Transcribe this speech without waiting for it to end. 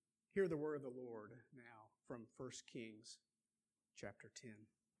Hear the word of the Lord now from 1 Kings chapter 10.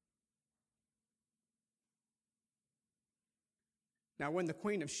 Now when the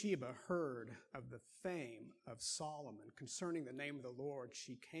queen of Sheba heard of the fame of Solomon concerning the name of the Lord,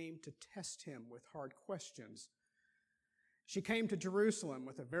 she came to test him with hard questions. She came to Jerusalem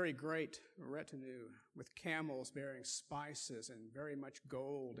with a very great retinue, with camels bearing spices and very much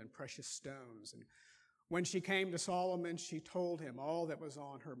gold and precious stones. And when she came to Solomon, she told him all that was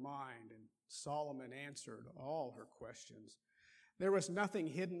on her mind, and Solomon answered all her questions. There was nothing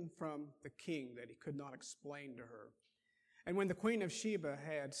hidden from the king that he could not explain to her. And when the queen of Sheba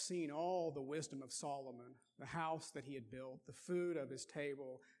had seen all the wisdom of Solomon, the house that he had built, the food of his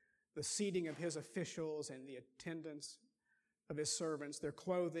table, the seating of his officials and the attendance of his servants, their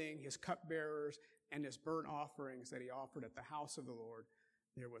clothing, his cupbearers, and his burnt offerings that he offered at the house of the Lord,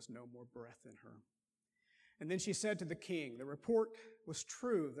 there was no more breath in her. And then she said to the king, "The report was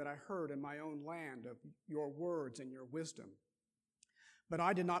true that I heard in my own land of your words and your wisdom. But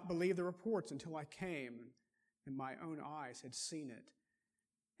I did not believe the reports until I came, and my own eyes had seen it.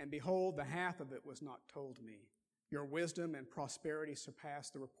 And behold, the half of it was not told me. Your wisdom and prosperity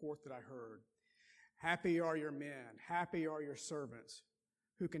surpassed the report that I heard. Happy are your men, happy are your servants,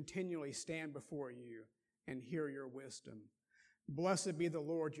 who continually stand before you and hear your wisdom. Blessed be the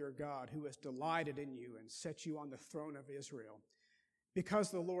Lord your God, who has delighted in you and set you on the throne of Israel. Because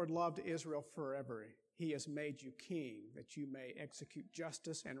the Lord loved Israel forever, he has made you king, that you may execute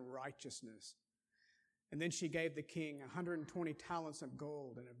justice and righteousness." And then she gave the king 120 talents of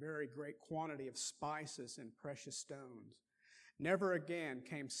gold and a very great quantity of spices and precious stones. Never again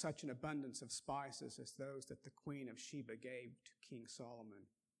came such an abundance of spices as those that the queen of Sheba gave to King Solomon.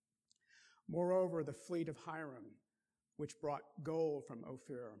 Moreover, the fleet of Hiram, which brought gold from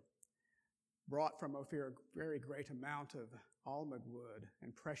Ophir, brought from Ophir a very great amount of almug wood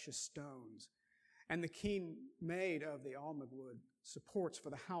and precious stones. And the king made of the almug wood supports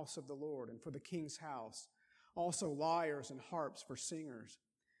for the house of the Lord and for the king's house, also lyres and harps for singers.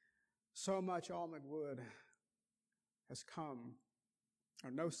 So much almug wood has come,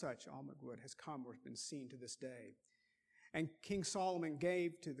 or no such almug wood has come or been seen to this day. And King Solomon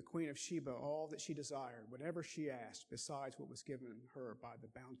gave to the queen of Sheba all that she desired, whatever she asked, besides what was given her by the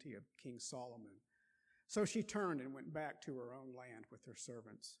bounty of King Solomon. So she turned and went back to her own land with her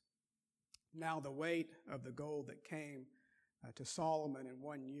servants. Now the weight of the gold that came to Solomon in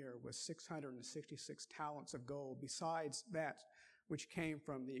 1 year was 666 talents of gold, besides that which came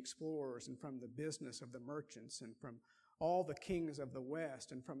from the explorers and from the business of the merchants and from all the kings of the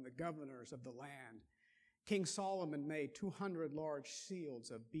west and from the governors of the land. King Solomon made 200 large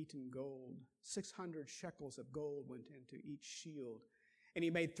shields of beaten gold. 600 shekels of gold went into each shield. And he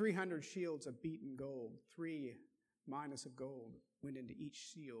made 300 shields of beaten gold. 3 minas of gold went into each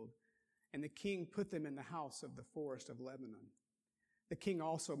shield. And the king put them in the house of the forest of Lebanon. The king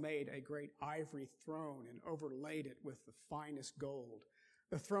also made a great ivory throne and overlaid it with the finest gold.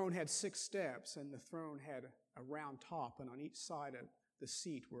 The throne had 6 steps, and the throne had a round top, and on each side of the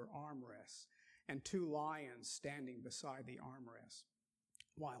seat were armrests, and 2 lions standing beside the armrests,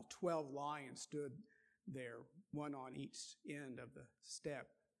 while 12 lions stood there, one on each end of the step,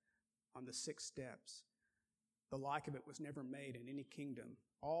 on the 6 steps. The like of it was never made in any kingdom.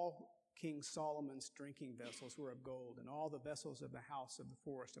 All King Solomon's drinking vessels were of gold, and all the vessels of the house of the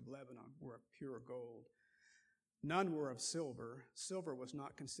forest of Lebanon were of pure gold. None were of silver. Silver was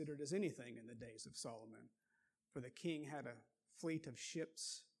not considered as anything in the days of Solomon, for the king had a fleet of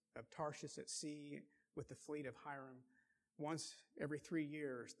ships of Tarshish at sea with the fleet of Hiram. Once every 3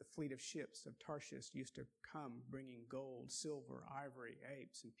 years, the fleet of ships of Tarshish used to come bringing gold, silver, ivory,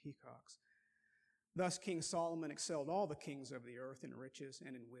 apes, and peacocks. Thus King Solomon excelled all the kings of the earth in riches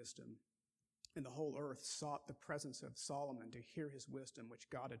and in wisdom. And the whole earth sought the presence of Solomon to hear his wisdom, which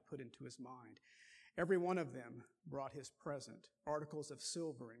God had put into his mind. Every one of them brought his present, articles of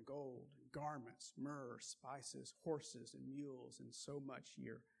silver and gold, garments, myrrh, spices, horses, and mules, and so much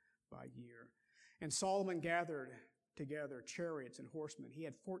year by year. And Solomon gathered together chariots and horsemen. He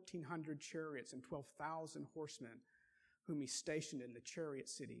had 1,400 chariots and 12,000 horsemen, whom he stationed in the chariot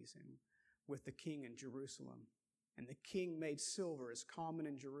cities and with the king in Jerusalem. And the king made silver as common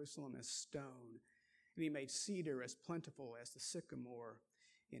in Jerusalem as stone, and he made cedar as plentiful as the sycamore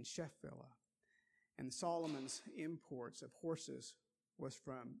in Shephelah. And Solomon's imports of horses was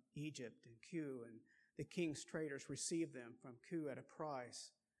from Egypt and Kue, and the king's traders received them from Kue at a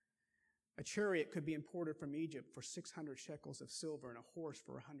price. A chariot could be imported from Egypt for 600 shekels of silver and a horse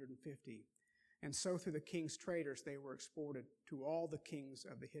for 150. And so through the king's traders, they were exported to all the kings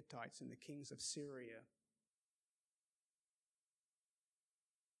of the Hittites and the kings of Syria.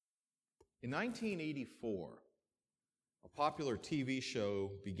 In 1984, a popular TV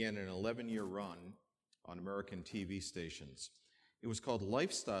show began an 11-year run on American TV stations. It was called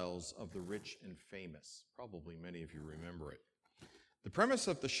Lifestyles of the Rich and Famous. Probably many of you remember it. The premise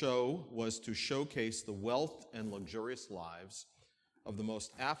of the show was to showcase the wealth and luxurious lives of the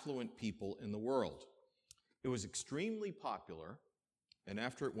most affluent people in the world. It was extremely popular, and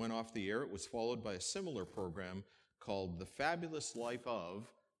after it went off the air, it was followed by a similar program called The Fabulous Life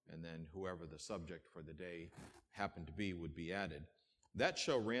of, and then whoever the subject for the day happened to be would be added. That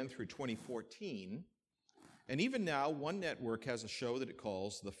show ran through 2014, and even now, one network has a show that it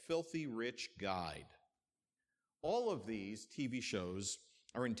calls The Filthy Rich Guide. All of these TV shows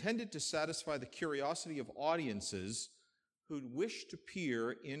are intended to satisfy the curiosity of audiences who wish to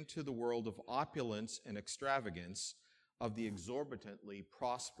peer into the world of opulence and extravagance of the exorbitantly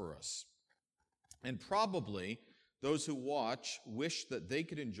prosperous. And probably those who watch wish that they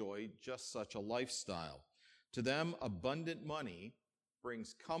could enjoy just such a lifestyle. To them, abundant money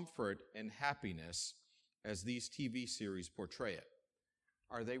brings comfort and happiness as these TV series portray it.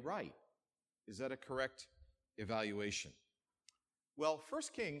 Are they right? Is that a correct evaluation? Well, 1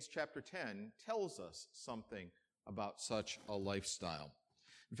 Kings chapter 10 tells us something about such a lifestyle.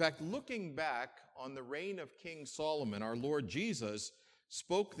 In fact, looking back on the reign of King Solomon, our Lord Jesus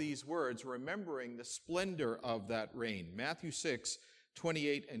spoke these words, remembering the splendor of that reign. Matthew 6,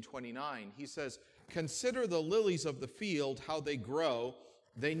 28 and 29, he says, "Consider the lilies of the field, how they grow.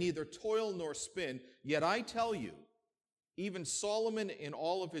 They neither toil nor spin. Yet I tell you, even Solomon in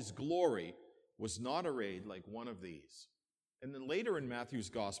all of his glory was not arrayed like one of these." And then later in Matthew's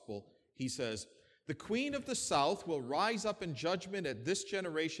gospel, he says, "The queen of the south will rise up in judgment at this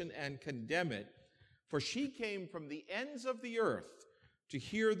generation and condemn it, for she came from the ends of the earth to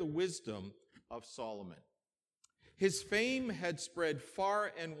hear the wisdom of Solomon." His fame had spread far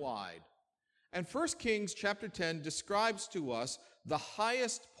and wide. And 1 Kings chapter 10 describes to us the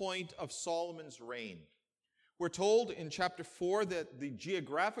highest point of Solomon's reign. We're told in chapter 4 that the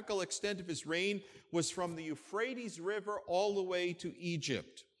geographical extent of his reign was from the Euphrates River all the way to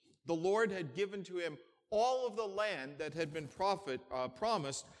Egypt. The Lord had given to him all of the land that had been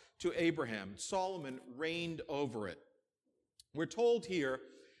promised to Abraham. Solomon reigned over it. We're told here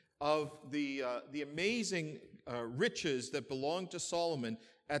of the amazing riches that belonged to Solomon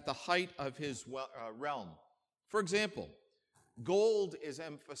at the height of his realm. For example, gold is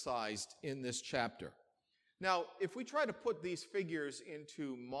emphasized in this chapter. Now, if we try to put these figures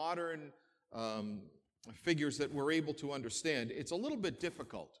into modern figures that we're able to understand, it's a little bit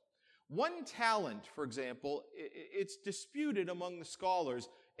difficult. 1 talent, for example, it's disputed among the scholars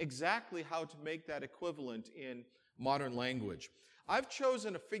exactly how to make that equivalent in modern language. I've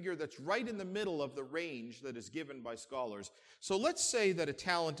chosen a figure that's right in the middle of the range that is given by scholars. So let's say that a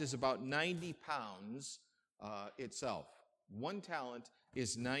talent is about 90 pounds itself. 1 talent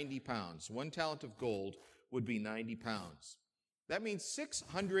is 90 pounds. 1 talent of gold would be 90 pounds. That means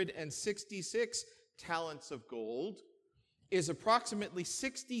 666 talents of gold is approximately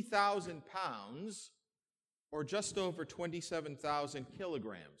 60,000 pounds, or just over 27,000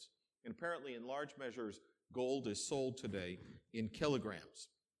 kilograms. And apparently, in large measures, gold is sold today in kilograms.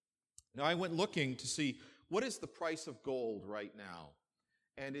 Now, I went looking to see what is the price of gold right now,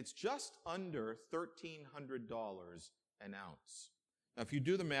 and it's just under $1,300 an ounce. Now, if you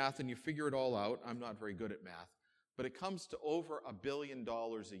do the math and you figure it all out, I'm not very good at math, but it comes to over $1 billion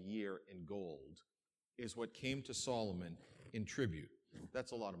a year in gold is what came to Solomon in tribute.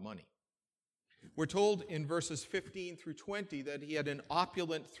 That's a lot of money. We're told in verses 15 through 20 that he had an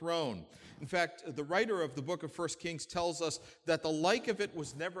opulent throne. In fact, the writer of the book of 1 Kings tells us that the like of it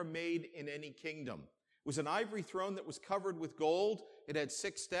was never made in any kingdom. It was an ivory throne that was covered with gold. It had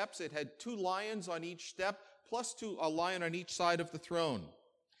 6 steps. It had 2 lions on each step, plus a lion on each side of the throne.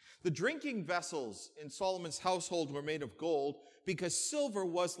 The drinking vessels in Solomon's household were made of gold because silver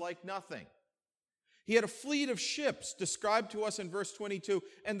was like nothing. He had a fleet of ships described to us in verse 22,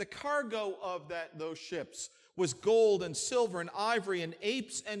 and the cargo of those ships was gold and silver and ivory and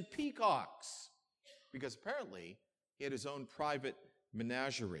apes and peacocks, because apparently he had his own private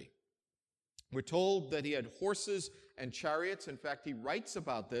menagerie. We're told that he had horses and chariots. In fact, he writes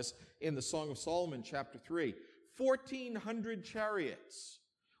about this in the Song of Solomon, chapter 3. 1,400 chariots,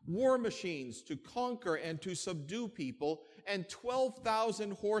 war machines to conquer and to subdue people, and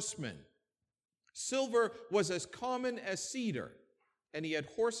 12,000 horsemen. Silver was as common as cedar, and he had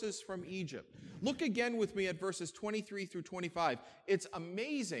horses from Egypt. Look again with me at verses 23 through 25. It's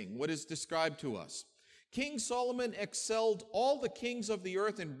amazing what is described to us. King Solomon excelled all the kings of the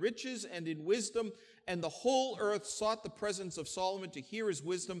earth in riches and in wisdom and the whole earth sought the presence of Solomon to hear his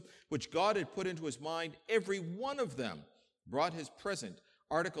wisdom, which God had put into his mind. Every one of them brought his present,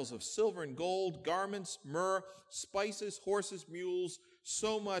 articles of silver and gold, garments, myrrh, spices, horses, mules,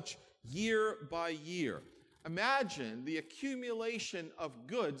 so much year by year. Imagine the accumulation of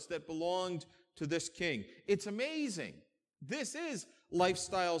goods that belonged to this king. It's amazing. This is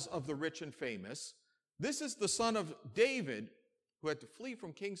lifestyles of the rich and famous. This is the son of David who had to flee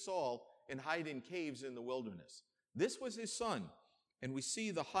from King Saul and hide in caves in the wilderness. This was his son, and we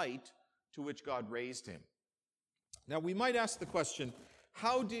see the height to which God raised him. Now, we might ask the question,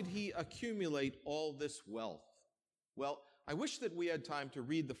 how did he accumulate all this wealth? Well, I wish that we had time to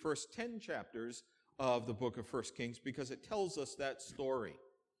read the first 10 chapters of the book of 1 Kings because it tells us that story.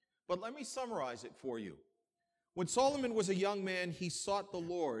 But let me summarize it for you. When Solomon was a young man, he sought the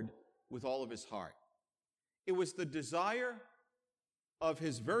Lord with all of his heart. It was the desire of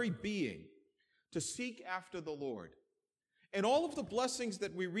his very being to seek after the Lord. And all of the blessings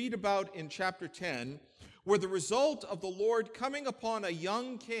that we read about in chapter 10 were the result of the Lord coming upon a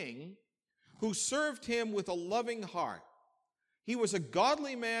young king who served him with a loving heart. He was a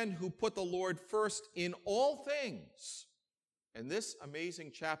godly man who put the Lord first in all things. And this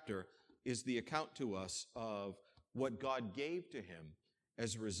amazing chapter is the account to us of what God gave to him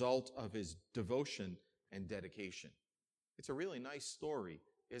as a result of his devotion and dedication. It's a really nice story,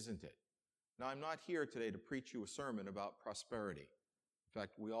 isn't it? Now, I'm not here today to preach you a sermon about prosperity. In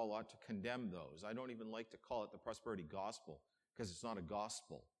fact, we all ought to condemn those. I don't even like to call it the prosperity gospel because it's not a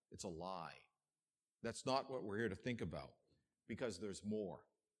gospel. It's a lie. That's not what we're here to think about because there's more.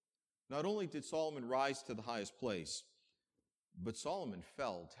 Not only did Solomon rise to the highest place, but Solomon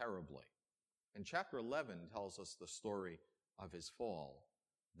fell terribly. And chapter 11 tells us the story of his fall.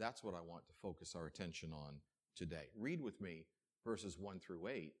 That's what I want to focus our attention on today. Read with me verses 1 through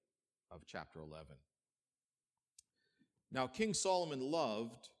 8 of chapter 11. Now, King Solomon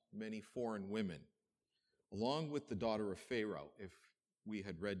loved many foreign women, along with the daughter of Pharaoh. If we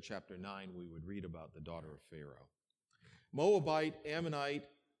had read chapter 9, we would read about the daughter of Pharaoh. Moabite, Ammonite,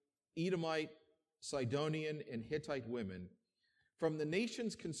 Edomite, Sidonian, and Hittite women, from the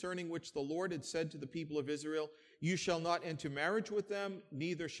nations concerning which the Lord had said to the people of Israel, "You shall not enter marriage with them,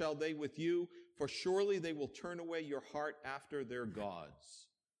 neither shall they with you, for surely they will turn away your heart after their gods."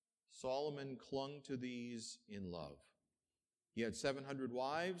 Solomon clung to these in love. He had 700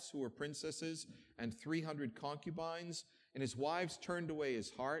 wives who were princesses and 300 concubines, and his wives turned away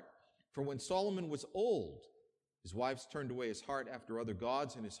his heart. For when Solomon was old, his wives turned away his heart after other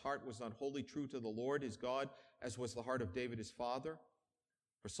gods, and his heart was not wholly true to the Lord his God, as was the heart of David his father.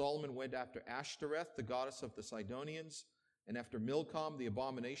 For Solomon went after Ashtoreth, the goddess of the Sidonians, and after Milcom, the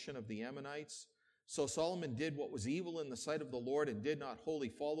abomination of the Ammonites. So Solomon did what was evil in the sight of the Lord and did not wholly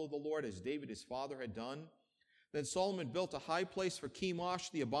follow the Lord as David his father had done. Then Solomon built a high place for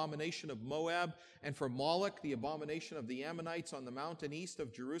Chemosh, the abomination of Moab, and for Moloch, the abomination of the Ammonites on the mountain east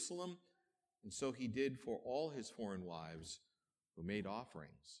of Jerusalem. And so he did for all his foreign wives who made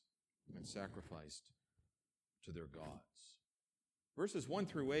offerings and sacrificed to their gods. Verses 1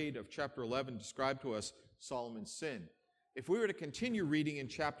 through 8 of chapter 11 describe to us Solomon's sin. If we were to continue reading in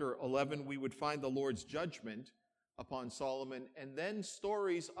chapter 11, we would find the Lord's judgment upon Solomon and then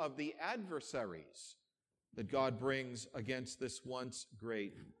stories of the adversaries that God brings against this once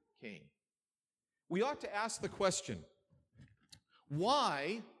great king. We ought to ask the question,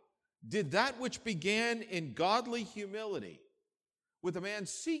 why did that which began in godly humility, with a man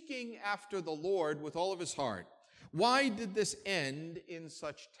seeking after the Lord with all of his heart, why did this end in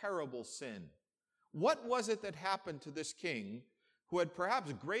such terrible sin? What was it that happened to this king who had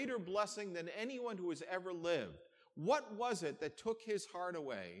perhaps greater blessing than anyone who has ever lived? What was it that took his heart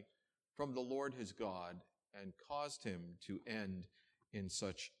away from the Lord his God and caused him to end in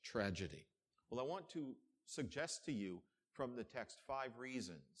such tragedy? Well, I want to suggest to you from the text 5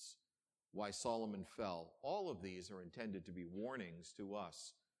 reasons why Solomon fell. All of these are intended to be warnings to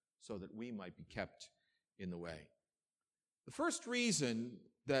us so that we might be kept in the way. The first reason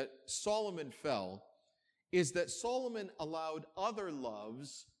that Solomon fell is that Solomon allowed other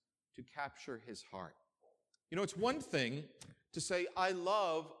loves to capture his heart. You know, it's one thing to say, I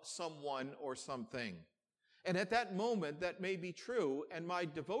love someone or something. And at that moment, that may be true, and my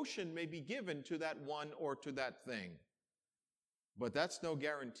devotion may be given to that one or to that thing. But that's no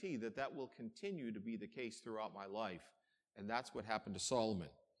guarantee that that will continue to be the case throughout my life. And that's what happened to Solomon.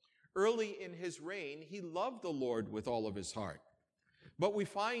 Early in his reign, he loved the Lord with all of his heart. But we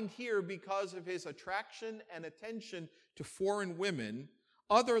find here, because of his attraction and attention to foreign women,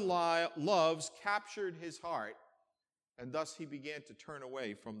 other loves captured his heart, and thus he began to turn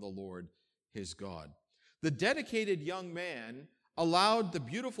away from the Lord his God. The dedicated young man allowed the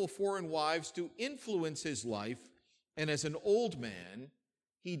beautiful foreign wives to influence his life, and as an old man,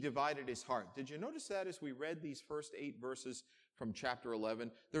 he divided his heart. Did you notice that as we read these first 8 verses from chapter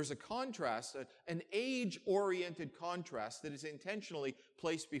 11? There's a contrast, an age-oriented contrast that is intentionally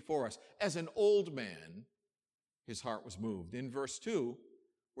placed before us. As an old man, his heart was moved. In verse 2,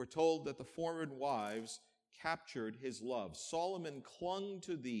 we're told that the foreign wives captured his love. Solomon clung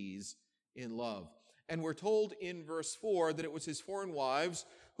to these in love. And we're told in verse 4 that it was his foreign wives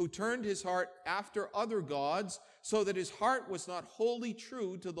who turned his heart after other gods, so that his heart was not wholly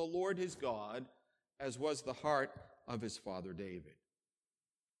true to the Lord his God, as was the heart of his father David.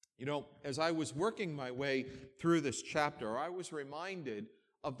 You know, as I was working my way through this chapter, I was reminded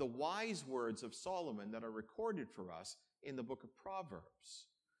of the wise words of Solomon that are recorded for us in the book of Proverbs.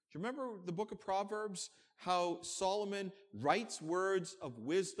 Do you remember the book of Proverbs, how Solomon writes words of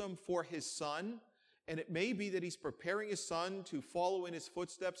wisdom for his son? And it may be that he's preparing his son to follow in his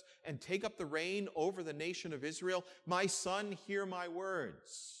footsteps and take up the reign over the nation of Israel. My son, hear my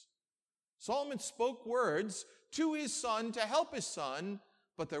words. Solomon spoke words to his son to help his son,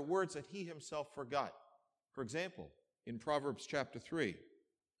 but they're words that he himself forgot. For example, in Proverbs chapter 3,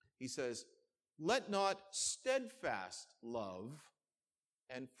 he says, "Let not steadfast love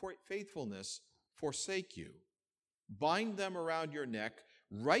and faithfulness forsake you. Bind them around your neck.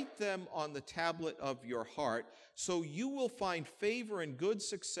 Write them on the tablet of your heart, so you will find favor and good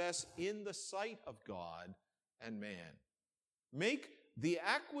success in the sight of God and man." Make the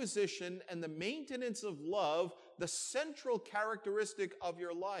acquisition and the maintenance of love the central characteristic of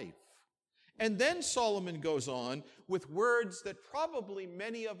your life. And then Solomon goes on with words that probably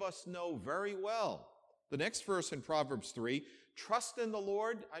many of us know very well. The next verse in Proverbs 3, trust in the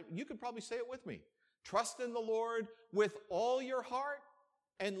Lord. You could probably say it with me. Trust in the Lord with all your heart,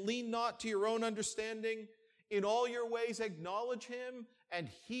 and lean not to your own understanding. In all your ways acknowledge him, and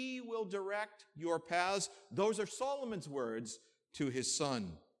he will direct your paths. Those are Solomon's words to his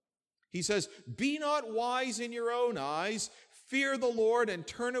son. He says, "Be not wise in your own eyes. Fear the Lord and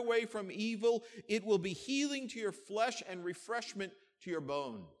turn away from evil. It will be healing to your flesh and refreshment to your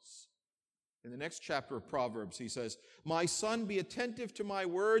bones." In the next chapter of Proverbs, he says, "My son, be attentive to my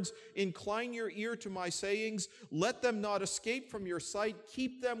words. Incline your ear to my sayings. Let them not escape from your sight.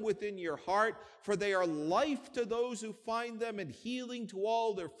 Keep them within your heart, for they are life to those who find them and healing to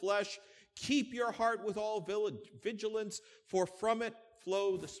all their flesh. Keep your heart with all vigilance, for from it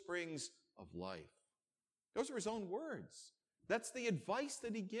flow the springs of life." Those are his own words. That's the advice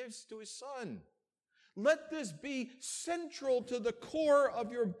that he gives to his son. Let this be central to the core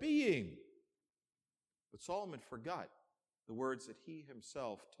of your being. But Solomon forgot the words that he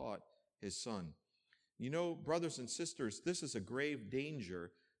himself taught his son. You know, brothers and sisters, this is a grave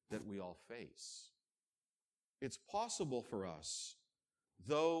danger that we all face. It's possible for us,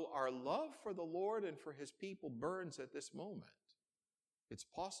 though our love for the Lord and for his people burns at this moment, it's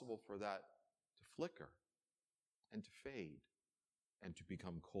possible for that to flicker and to fade and to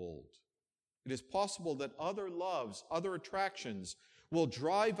become cold. It is possible that other loves, other attractions will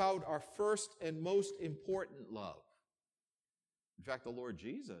drive out our first and most important love. In fact, the Lord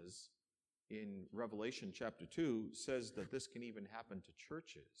Jesus in Revelation chapter 2 says that this can even happen to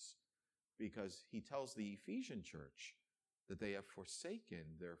churches, because he tells the Ephesian church that they have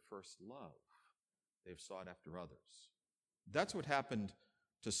forsaken their first love. They've sought after others. That's what happened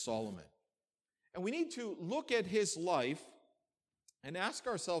to Solomon. And we need to look at his life and ask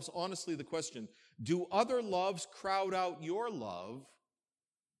ourselves honestly the question, do other loves crowd out your love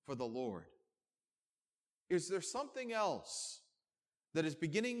for the Lord? Is there something else that is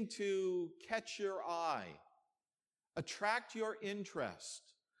beginning to catch your eye, attract your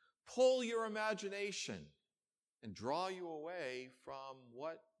interest, pull your imagination, and draw you away from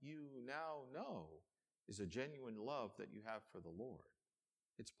what you now know is a genuine love that you have for the Lord?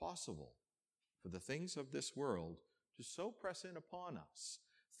 It's possible for the things of this world to so press in upon us,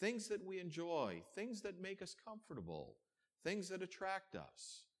 things that we enjoy, things that make us comfortable, things that attract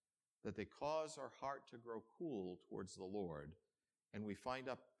us, that they cause our heart to grow cool towards the Lord, and we find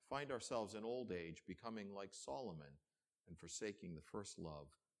ourselves in old age becoming like Solomon and forsaking the first love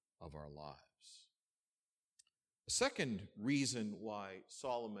of our lives. The second reason why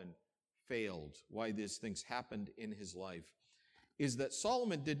Solomon failed, why these things happened in his life, is that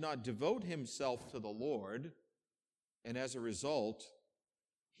Solomon did not devote himself to the Lord, and as a result,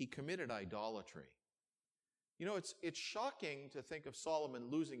 he committed idolatry. You know, it's shocking to think of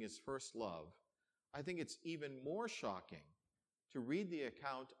Solomon losing his first love. I think it's even more shocking to read the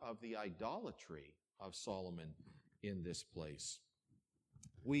account of the idolatry of Solomon in this place.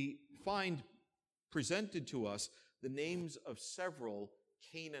 we find presented to us the names of several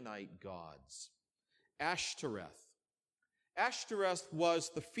Canaanite gods. Ashtoreth. Ashtoreth was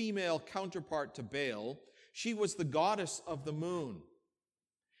the female counterpart to Baal. She was the goddess of the moon.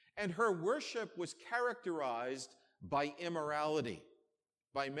 And her worship was characterized by immorality,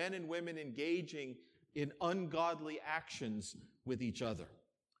 by men and women engaging in ungodly actions with each other.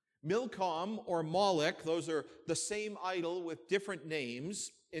 Milcom or Moloch, those are the same idol with different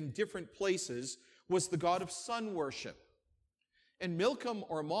names in different places, was the god of sun worship. And Milcom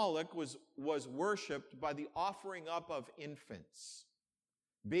or Moloch was worshipped by the offering up of infants.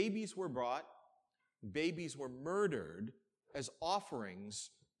 Babies were brought, babies were murdered as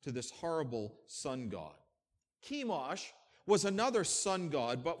offerings to this horrible sun god. Chemosh was another sun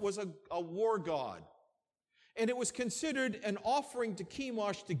god, but was a war god. And it was considered an offering to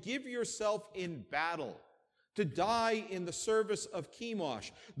Chemosh to give yourself in battle, to die in the service of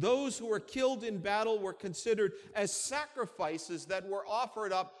Chemosh. Those who were killed in battle were considered as sacrifices that were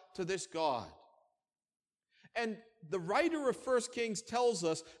offered up to this god. And the writer of 1 Kings tells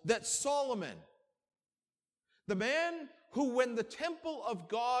us that Solomon, the man who, when the temple of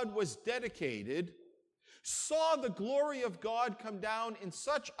God was dedicated, saw the glory of God come down in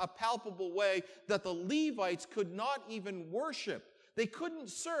such a palpable way that the Levites could not even worship. They couldn't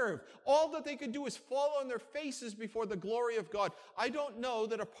serve. All that they could do is fall on their faces before the glory of God. I don't know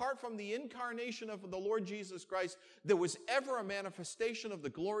that apart from the incarnation of the Lord Jesus Christ, there was ever a manifestation of the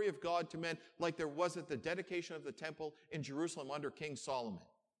glory of God to men like there was at the dedication of the temple in Jerusalem under King Solomon.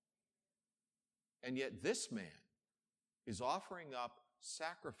 And yet this man is offering up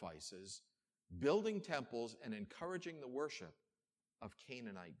sacrifices, building temples, and encouraging the worship of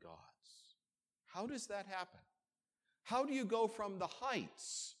Canaanite gods. How does that happen? How do you go from the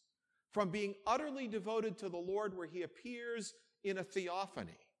heights, from being utterly devoted to the Lord where he appears in a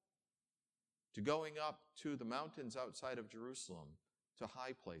theophany, to going up to the mountains outside of Jerusalem, to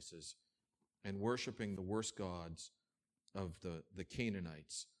high places, and worshiping the worst gods of the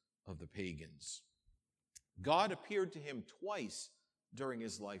Canaanites, of the pagans? God appeared to him twice during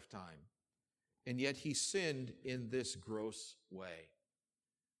his lifetime, and yet he sinned in this gross way.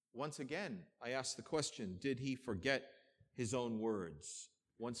 Once again, I ask the question, did he forget his own words?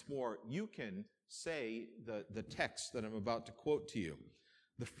 Once more, you can say the text that I'm about to quote to you.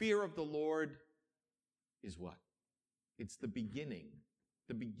 The fear of the Lord is what? It's the beginning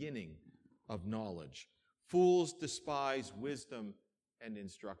of knowledge. Fools despise wisdom and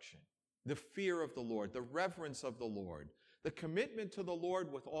instruction. The fear of the Lord, the reverence of the Lord, the commitment to the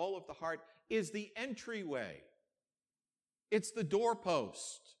Lord with all of the heart is the entryway. It's the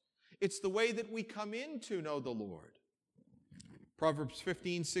doorpost. It's the way that we come in to know the Lord. Proverbs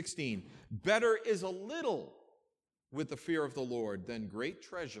 15:16, better is a little with the fear of the Lord than great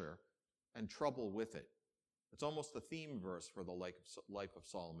treasure and trouble with it. It's almost the theme verse for the life of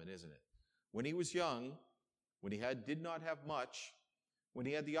Solomon, isn't it? When he was young, when he did not have much, when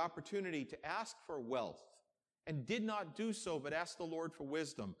he had the opportunity to ask for wealth and did not do so but asked the Lord for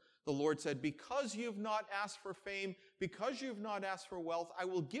wisdom, the Lord said, because you've not asked for fame, because you've not asked for wealth, I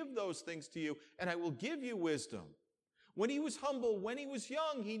will give those things to you and I will give you wisdom. When he was humble, when he was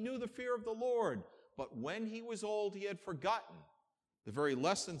young, he knew the fear of the Lord. But when he was old, he had forgotten the very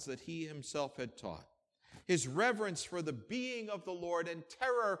lessons that he himself had taught. His reverence for the being of the Lord and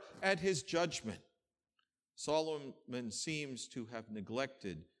terror at his judgment. Solomon seems to have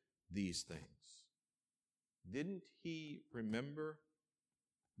neglected these things. Didn't he remember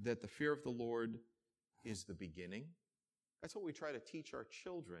that the fear of the Lord is the beginning? That's what we try to teach our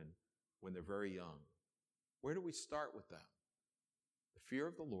children when they're very young. Where do we start with them? The fear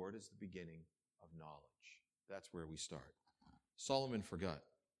of the Lord is the beginning of knowledge. That's where we start. Solomon forgot.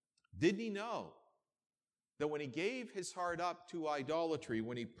 Didn't he know that when he gave his heart up to idolatry,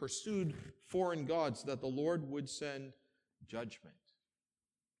 when he pursued foreign gods, that the Lord would send judgment?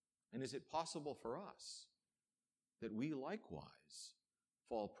 And is it possible for us that we likewise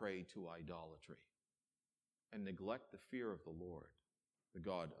fall prey to idolatry and neglect the fear of the Lord, the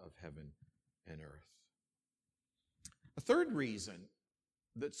God of heaven and earth? A third reason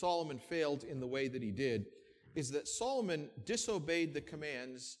that Solomon failed in the way that he did is that Solomon disobeyed the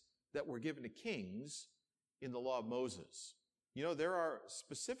commands that were given to kings in the law of Moses. You know, there are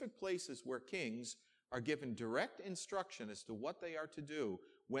specific places where kings are given direct instruction as to what they are to do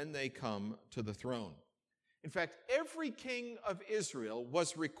when they come to the throne. In fact, every king of Israel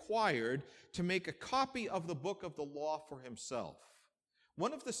was required to make a copy of the book of the law for himself.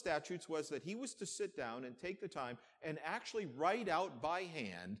 One of the statutes was that he was to sit down and take the time and actually write out by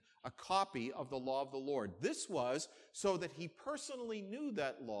hand a copy of the law of the Lord. This was so that he personally knew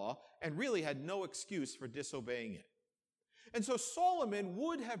that law and really had no excuse for disobeying it. And so Solomon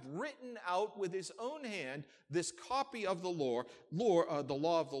would have written out with his own hand this copy of the law of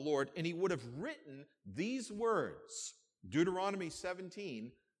the Lord, and he would have written these words, Deuteronomy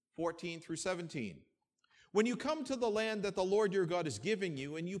 17, 14 through 17. When you come to the land that the Lord your God is giving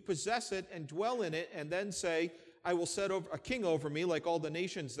you, and you possess it and dwell in it, and then say, I will set a king over me like all the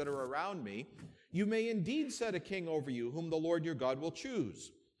nations that are around me, you may indeed set a king over you, whom the Lord your God will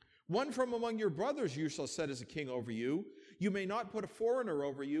choose. One from among your brothers you shall set as a king over you. You may not put a foreigner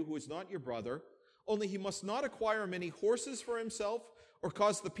over you who is not your brother, only he must not acquire many horses for himself, or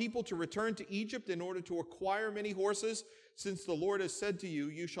cause the people to return to Egypt in order to acquire many horses, since the Lord has said to you,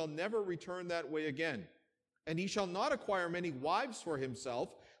 you shall never return that way again. And he shall not acquire many wives for himself,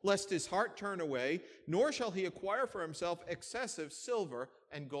 lest his heart turn away, nor shall he acquire for himself excessive silver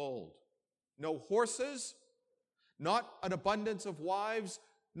and gold. No horses, not an abundance of wives,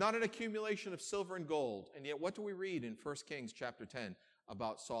 not an accumulation of silver and gold. And yet what do we read in 1 Kings chapter 10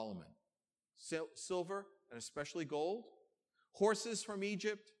 about Solomon? Silver, and especially gold, horses from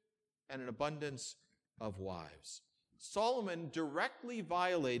Egypt, and an abundance of wives. Solomon directly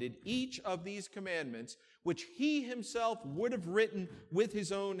violated each of these commandments, which he himself would have written with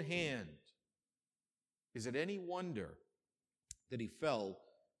his own hand. Is it any wonder that he fell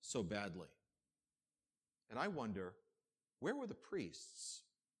so badly? And I wonder, where were the priests?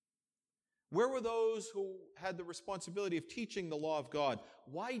 Where were those who had the responsibility of teaching the law of God?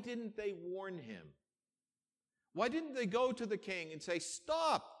 Why didn't they warn him? Why didn't they go to the king and say,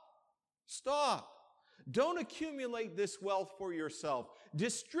 stop, don't accumulate this wealth for yourself.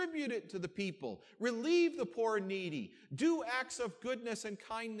 Distribute it to the people. Relieve the poor and needy. Do acts of goodness and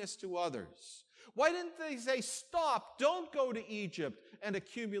kindness to others. Why didn't they say, stop, don't go to Egypt and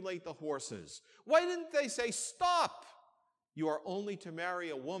accumulate the horses? Why didn't they say, stop, you are only to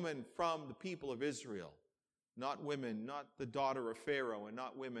marry a woman from the people of Israel, not women, not the daughter of Pharaoh, and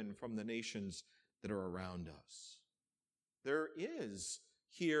not women from the nations that are around us? There is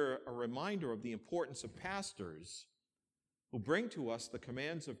here a reminder of the importance of pastors who bring to us the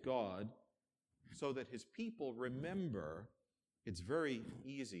commands of God so that his people remember. It's very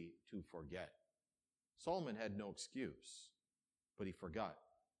easy to forget. Solomon had no excuse, but he forgot.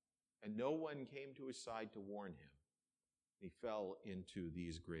 And no one came to his side to warn him. He fell into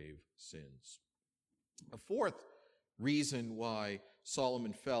these grave sins. A fourth reason why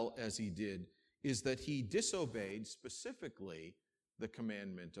Solomon fell as he did is that he disobeyed specifically the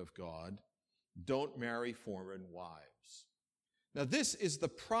commandment of God, don't marry foreign wives. Now, this is the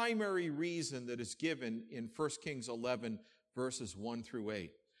primary reason that is given in 1 Kings 11, verses 1 through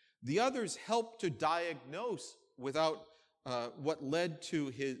 8. The others help to diagnose without what led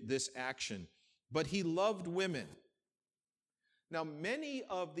to this action, but he loved women. Now, many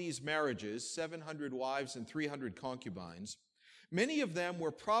of these marriages, 700 wives and 300 concubines, many of them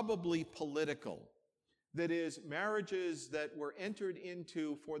were probably political. That is, marriages that were entered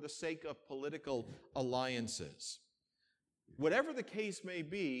into for the sake of political alliances. Whatever the case may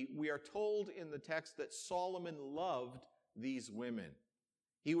be, we are told in the text that Solomon loved these women.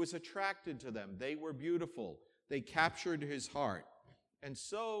 He was attracted to them. They were beautiful. They captured his heart. And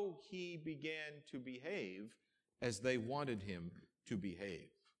so he began to behave as they wanted him to behave.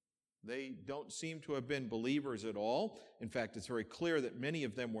 They don't seem to have been believers at all. In fact, it's very clear that many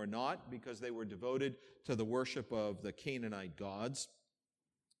of them were not, because they were devoted to the worship of the Canaanite gods.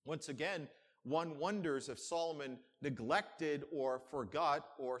 Once again, one wonders if Solomon neglected or forgot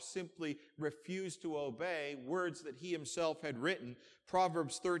or simply refused to obey words that he himself had written.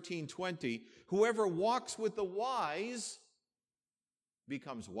 Proverbs 13:20, whoever walks with the wise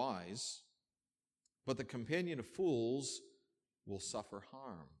becomes wise, but the companion of fools will suffer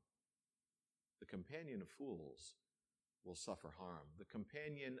harm. The companion of fools will suffer harm. The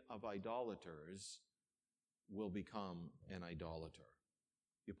companion of idolaters will become an idolater.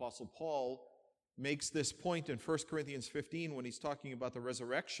 The Apostle Paul makes this point in 1 Corinthians 15 when he's talking about the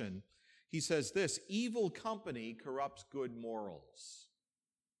resurrection. He says this, evil company corrupts good morals.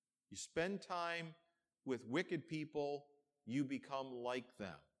 You spend time with wicked people, you become like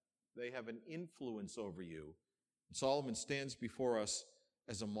them. They have an influence over you. And Solomon stands before us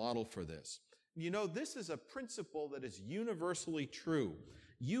as a model for this. You know, this is a principle that is universally true.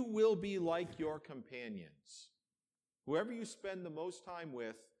 You will be like your companions. Whoever you spend the most time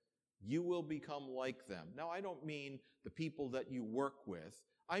with, you will become like them. Now, I don't mean the people that you work with.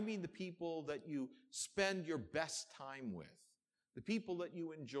 I mean the people that you spend your best time with. the people that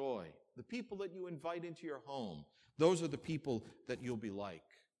you enjoy, the people that you invite into your home, those are the people that you'll be like.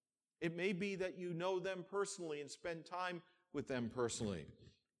 It may be that you know them personally and spend time with them personally.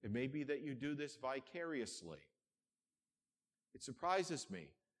 It may be that you do this vicariously. It surprises me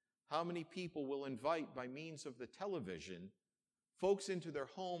how many people will invite, by means of the television, folks into their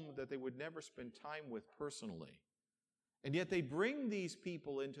home that they would never spend time with personally. And yet they bring these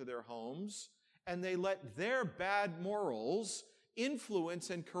people into their homes and they let their bad morals influence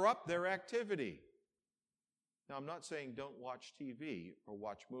and corrupt their activity. Now, I'm not saying don't watch TV or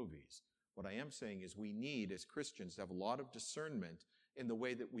watch movies. What I am saying is we need, as Christians, to have a lot of discernment in the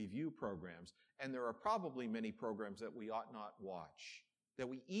way that we view programs. And there are probably many programs that we ought not watch, that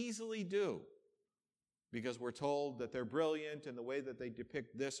we easily do, because we're told that they're brilliant in the way that they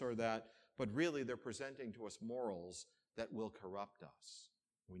depict this or that, but really they're presenting to us morals that will corrupt us.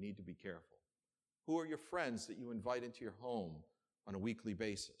 We need to be careful. Who are your friends that you invite into your home on a weekly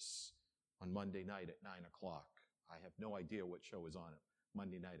basis on Monday night at 9 o'clock? I have no idea what show is on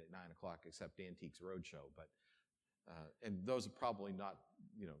Monday night at 9 o'clock except Antiques Roadshow, but and those are probably not,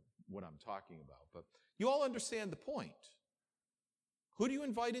 what I'm talking about. But you all understand the point. Who do you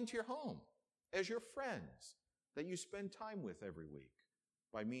invite into your home as your friends that you spend time with every week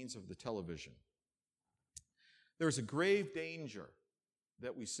by means of the television? There's a grave danger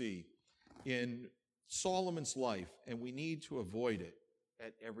that we see in Solomon's life, and we need to avoid it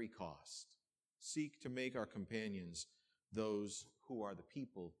at every cost. Seek to make our companions those who are the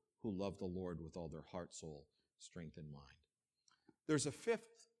people who love the Lord with all their heart, soul, strength, and mind. There's a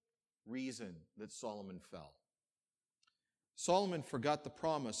fifth reason that Solomon fell. Solomon forgot the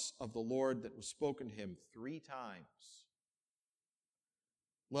promise of the Lord that was spoken to him 3 times.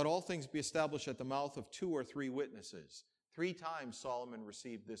 Let all things be established at the mouth of 2 or 3 witnesses. 3 times Solomon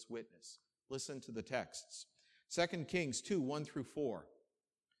received this witness. Listen to the texts. 2 Kings 2, 1 through 4.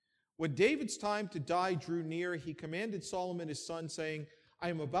 When David's time to die drew near, he commanded Solomon his son, saying, I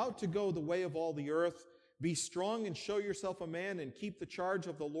am about to go the way of all the earth. Be strong and show yourself a man, and keep the charge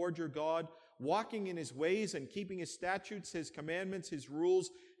of the Lord your God, walking in his ways and keeping his statutes, his commandments, his rules,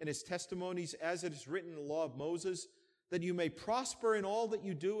 and his testimonies, as it is written in the law of Moses, that you may prosper in all that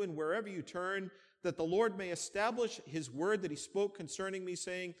you do and wherever you turn, that the Lord may establish his word that he spoke concerning me,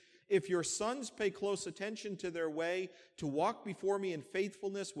 saying, if your sons pay close attention to their way, to walk before me in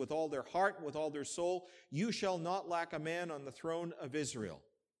faithfulness with all their heart and with all their soul, you shall not lack a man on the throne of Israel.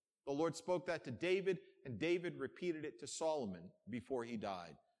 The Lord spoke that to David, and David repeated it to Solomon before he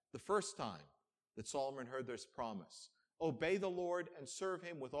died. The first time that Solomon heard this promise. Obey the Lord and serve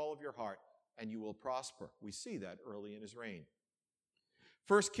him with all of your heart, and you will prosper. We see that early in his reign.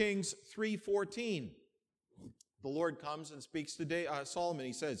 1 Kings 3:14. The Lord comes and speaks to Solomon.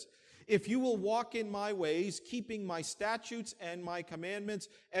 He says, if you will walk in my ways, keeping my statutes and my commandments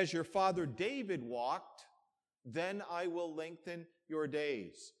as your father David walked, then I will lengthen your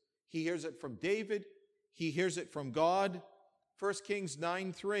days. He hears it from David. He hears it from God. 1 Kings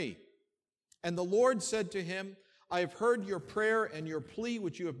 9:3. And the Lord said to him, I have heard your prayer and your plea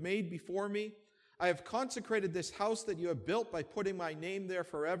which you have made before me. I have consecrated this house that you have built by putting my name there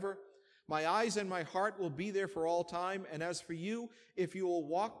forever. My eyes and my heart will be there for all time. And as for you, if you will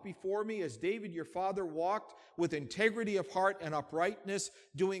walk before me as David your father walked, with integrity of heart and uprightness,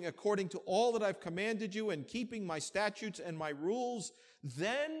 doing according to all that I've commanded you and keeping my statutes and my rules,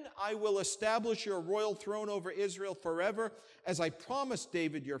 then I will establish your royal throne over Israel forever, as I promised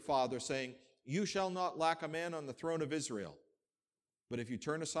David your father, saying, you shall not lack a man on the throne of Israel. But if you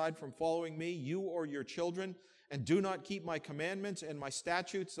turn aside from following me, you or your children, and do not keep my commandments and my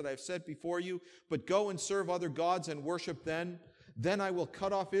statutes that I have set before you, but go and serve other gods and worship them, then I will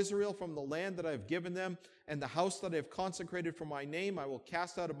cut off Israel from the land that I have given them, and the house that I have consecrated for my name I will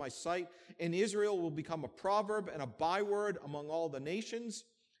cast out of my sight, and Israel will become a proverb and a byword among all the nations.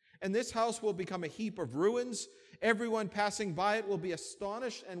 And this house will become a heap of ruins. Everyone passing by it will be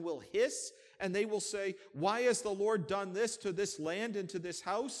astonished and will hiss, and they will say, why has the Lord done this to this land and to this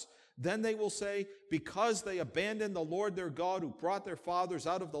house? Then they will say, because they abandoned the Lord their God, who brought their fathers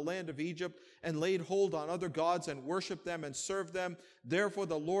out of the land of Egypt and laid hold on other gods and worshiped them and served them. Therefore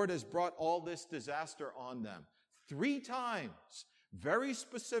the Lord has brought all this disaster on them. 3 times, very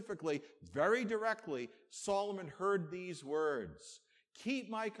specifically, very directly, Solomon heard these words. Keep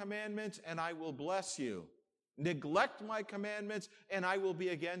my commandments and I will bless you. Neglect my commandments and I will be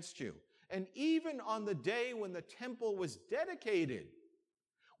against you. And even on the day when the temple was dedicated,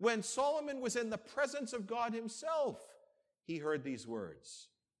 when Solomon was in the presence of God himself, he heard these words,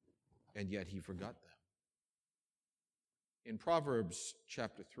 and yet he forgot them. In Proverbs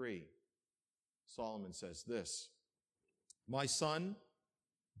chapter 3, Solomon says this, My son,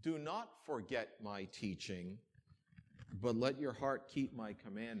 do not forget my teaching, but let your heart keep my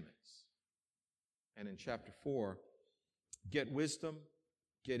commandments. And in chapter 4, get wisdom,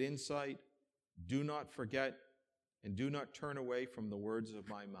 get insight, do not forget, and do not turn away from the words of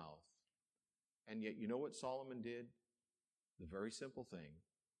my mouth. And yet, you know what Solomon did? The very simple thing,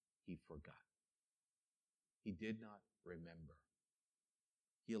 he forgot. He did not remember.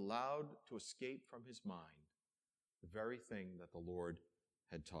 He allowed to escape from his mind the very thing that the Lord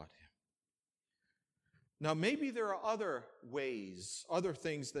had taught him. Now, maybe there are other ways, other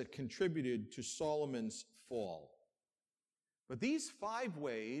things that contributed to Solomon's fall. But these 5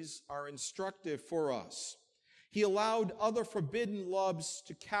 ways are instructive for us. He allowed other forbidden loves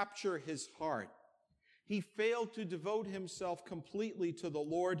to capture his heart. He failed to devote himself completely to the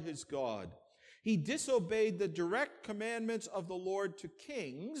Lord his God. He disobeyed the direct commandments of the Lord to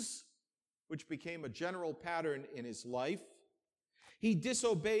kings, which became a general pattern in his life. He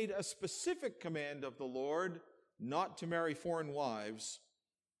disobeyed a specific command of the Lord, not to marry foreign wives,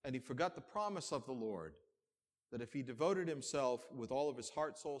 and he forgot the promise of the Lord, that if he devoted himself with all of his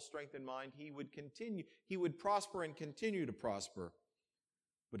heart, soul, strength, and mind, he would prosper and continue to prosper.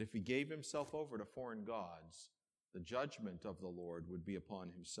 But if he gave himself over to foreign gods, the judgment of the Lord would be upon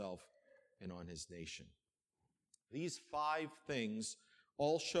himself and on his nation. These 5 things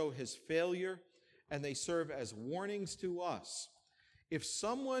all show his failure, and they serve as warnings to us. If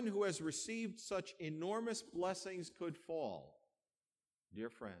someone who has received such enormous blessings could fall, dear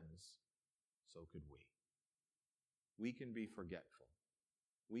friends, so could we. We can be forgetful.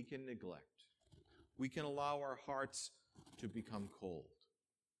 We can neglect. We can allow our hearts to become cold.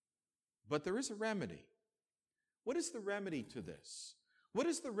 But there is a remedy. What is the remedy to this? What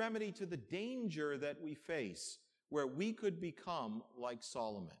is the remedy to the danger that we face where we could become like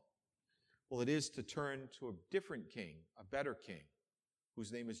Solomon? Well, it is to turn to a different king, a better king,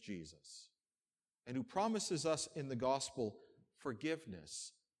 whose name is Jesus, and who promises us in the gospel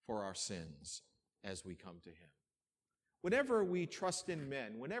forgiveness for our sins as we come to him. Whenever we trust in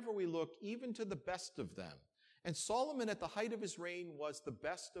men, whenever we look even to the best of them, and Solomon at the height of his reign was the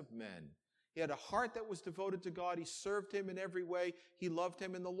best of men. He had a heart that was devoted to God. He served him in every way. He loved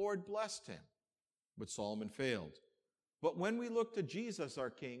him, and the Lord blessed him. But Solomon failed. But when we look to Jesus, our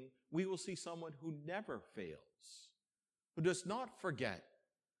King, we will see someone who never fails, who does not forget,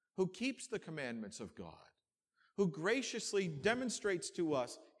 who keeps the commandments of God, who graciously demonstrates to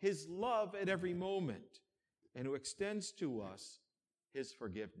us his love at every moment, and who extends to us his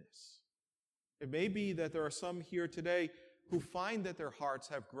forgiveness. It may be that there are some here today who find that their hearts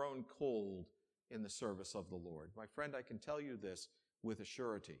have grown cold in the service of the Lord. My friend, I can tell you this with a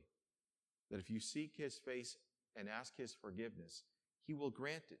surety, that if you seek his face and ask his forgiveness, he will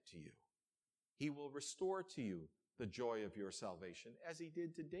grant it to you. He will restore to you the joy of your salvation, as he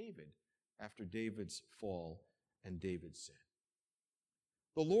did to David after David's fall and David's sin.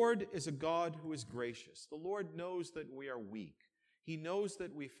 The Lord is a God who is gracious. The Lord knows that we are weak. He knows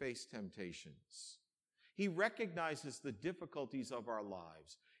that we face temptations. He recognizes the difficulties of our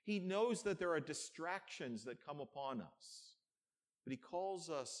lives. He knows that there are distractions that come upon us. But he calls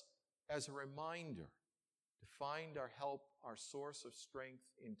us as a reminder to find our help, our source of strength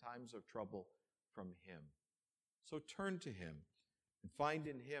in times of trouble from him. So turn to him and find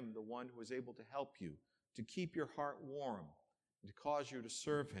in him the one who is able to help you, to keep your heart warm, and to cause you to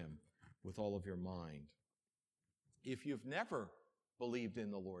serve him with all of your mind. If you've never believed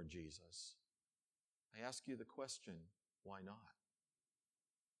in the Lord Jesus, I ask you the question, why not?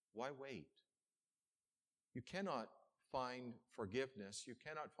 Why wait? You cannot find forgiveness. You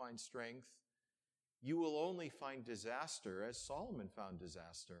cannot find strength. You will only find disaster, as Solomon found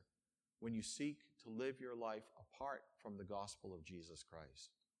disaster, when you seek to live your life apart from the gospel of Jesus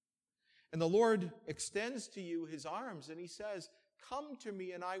Christ. And the Lord extends to you his arms and he says, come to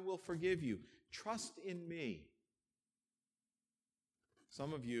me and I will forgive you. Trust in me.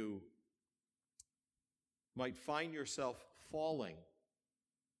 Some of you might find yourself falling,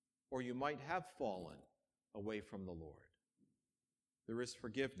 or you might have fallen away from the Lord. There is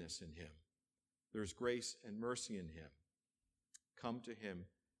forgiveness in him. There's grace and mercy in him. Come to him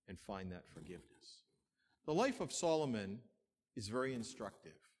and find that forgiveness. The life of Solomon is very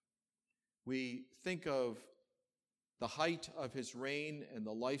instructive. We think of the height of his reign and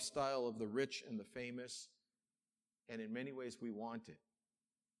the lifestyle of the rich and the famous, and in many ways we want it.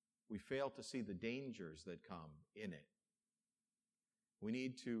 We fail to see the dangers that come in it. We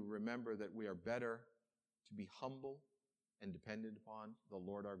need to remember that we are better to be humble and dependent upon the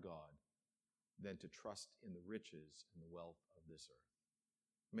Lord our God than to trust in the riches and the wealth of this earth.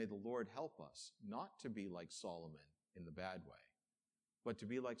 May the Lord help us not to be like Solomon, in the bad way, but to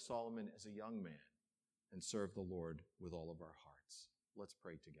be like Solomon as a young man and serve the Lord with all of our hearts. Let's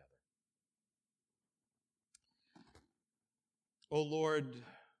pray together. O Lord,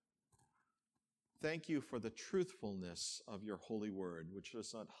 thank you for the truthfulness of your holy word, which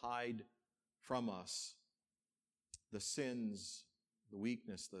does not hide from us the sins, the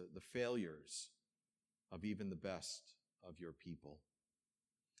weakness, the failures of even the best of your people.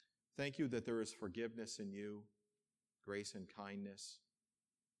 Thank you that there is forgiveness in you, grace and kindness.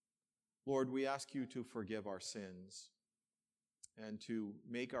 Lord, we ask you to forgive our sins and to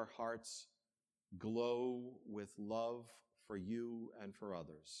make our hearts glow with love for you and for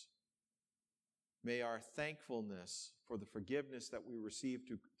others. May our thankfulness for the forgiveness that we receive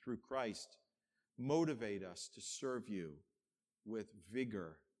through Christ motivate us to serve you with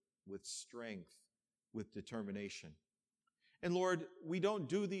vigor, with strength, with determination. And Lord, we don't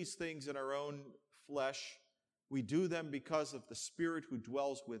do these things in our own flesh. We do them because of the Spirit who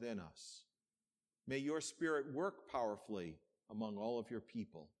dwells within us. May your Spirit work powerfully among all of your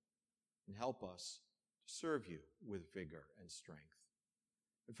people and help us to serve you with vigor and strength.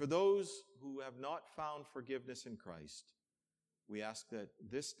 And for those who have not found forgiveness in Christ, we ask that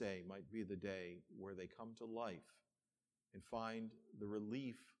this day might be the day where they come to life and find the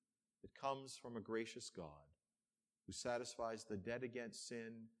relief that comes from a gracious God who satisfies the debt against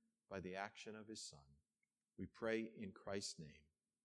sin by the action of his Son. We pray in Christ's name.